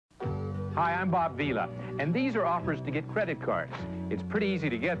Hi, I'm Bob Vila, and these are offers to get credit cards. It's pretty easy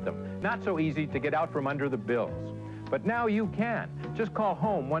to get them, not so easy to get out from under the bills. But now you can. Just call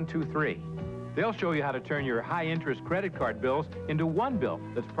Home123. They'll show you how to turn your high-interest credit card bills into one bill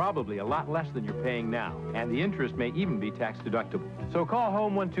that's probably a lot less than you're paying now, and the interest may even be tax-deductible. So call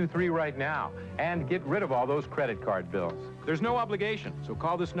Home123 right now and get rid of all those credit card bills. There's no obligation, so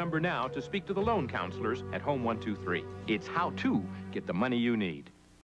call this number now to speak to the loan counselors at Home123. It's how to get the money you need.